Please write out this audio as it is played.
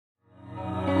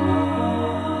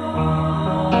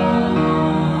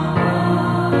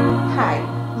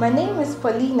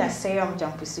Paulina Seyram,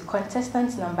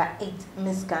 contestant number 8,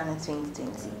 Miss Ghana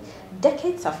 2020.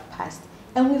 Decades have passed,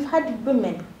 and we've had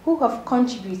women who have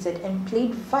contributed and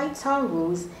played vital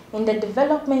roles in the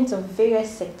development of various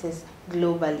sectors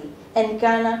globally. In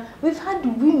Ghana, we've had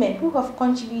women who have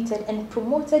contributed and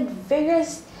promoted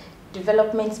various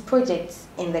development projects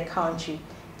in the country.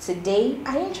 Today,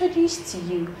 I introduce to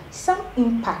you some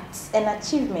impacts and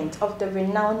achievements of the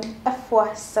renowned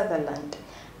Efua Sutherland.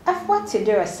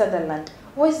 Efua Sutherland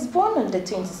was born on the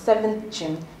 27th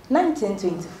June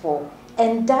 1924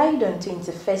 and died on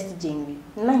 21st January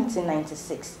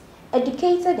 1996.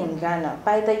 Educated in Ghana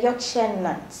by the Yorkshire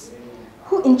nuns,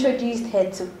 who introduced her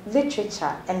to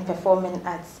literature and performing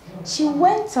arts. She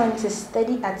went on to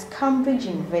study at Cambridge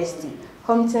University,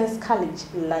 Compton's College,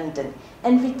 London,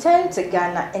 and returned to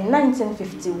Ghana in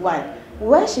 1951,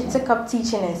 where she took up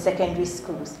teaching in secondary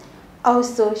schools.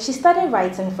 Also, she started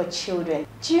writing for children.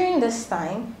 During this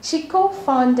time, she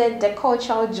co-founded the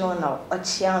cultural journal,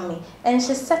 Ochiami, and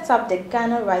she set up the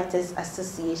Ghana Writers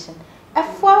Association.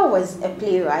 Efua was a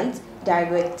playwright,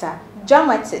 director,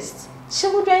 dramatist,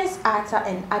 children's author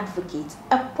and advocate,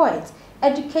 a poet,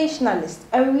 educationalist,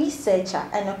 a researcher,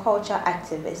 and a cultural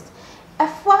activist.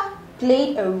 Efua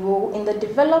played a role in the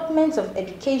development of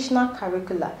educational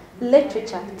curricula,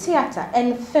 literature, theatre,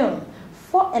 and film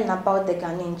for and about the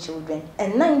Ghanaian children.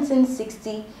 In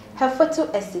 1960, her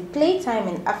photo essay, Playtime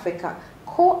in Africa,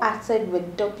 co-authored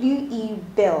with W.E.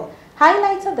 Bell,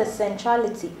 highlighted the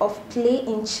centrality of play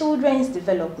in children's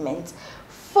development,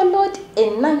 followed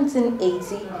in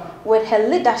 1980 with her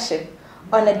leadership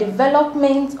on the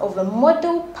development of a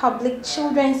model public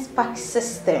children's park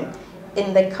system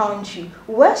in the country,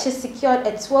 where she secured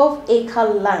a 12-acre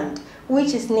land,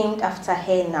 which is named after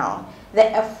her now, the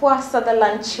Efua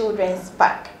Sutherland Children's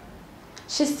Park.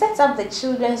 She set up the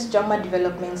Children's Drama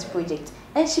Development Project,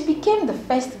 and she became the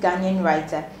first Ghanaian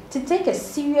writer to take a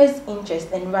serious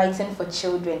interest in writing for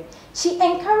children. She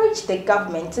encouraged the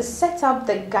government to set up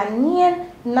the Ghanaian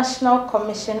National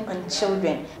Commission on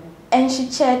Children, and she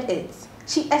chaired it.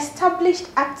 She established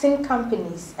acting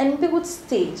companies and built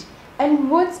stage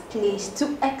and wrote plays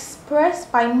to express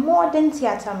by modern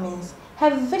theatre means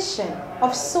her vision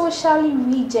of socially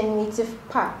regenerative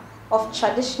part of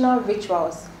traditional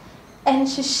rituals, and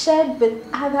she shared with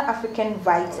other African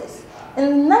writers.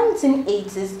 In the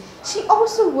 1980s, she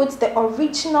also wrote the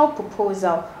original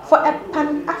proposal for a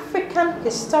Pan-African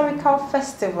historical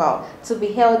festival to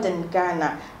be held in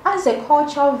Ghana as a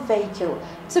cultural vehicle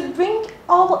to bring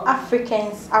all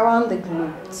Africans around the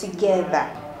globe together.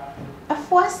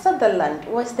 Efua Sutherland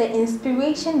was the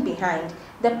inspiration behind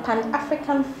the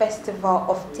Pan-African Festival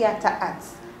of Theatre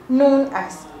Arts, known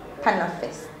as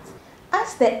Panafest.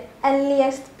 As the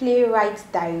earliest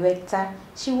playwright-director,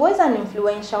 she was an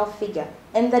influential figure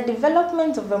in the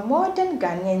development of a modern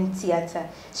Ghanaian theatre.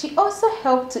 She also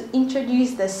helped to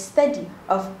introduce the study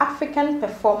of African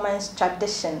performance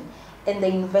tradition in the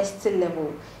university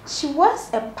level. She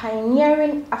was a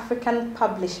pioneering African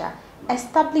publisher,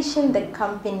 establishing the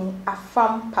company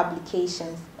Afam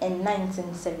Publications in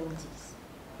 1970s.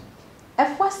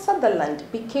 Efua Sutherland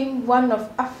became one of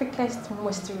Africa's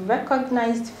most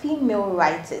recognized female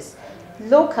writers,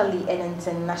 locally and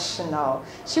international.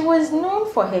 She was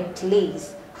known for her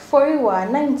plays Foriwa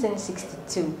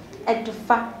 1962,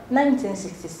 Edufa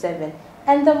 1967,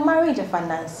 and The Marriage of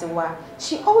Anansiwa.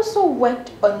 She also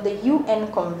worked on the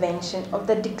UN Convention of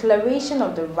the Declaration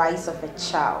of the Rights of a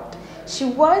Child. She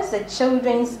was a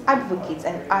children's advocate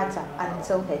and author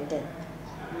until her death.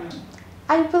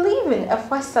 I believe in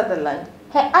Efua Sutherland,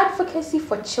 her advocacy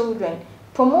for children,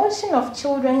 promotion of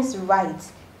children's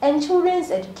rights, and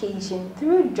children's education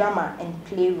through drama and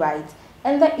playwright,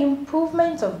 and the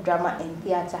improvement of drama and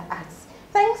theatre arts.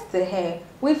 Thanks to her,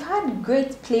 we've had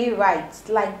great playwrights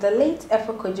like the late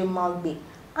Efua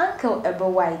Uncle Ebo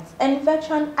White, and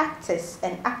veteran actors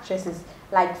and actresses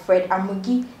like Fred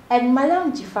Amugi and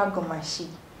Madam Jifa Gomashi.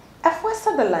 Efua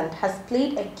Sutherland has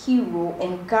played a key role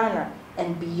in Ghana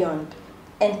and beyond,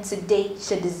 and today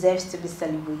she deserves to be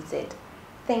celebrated.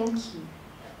 Thank you.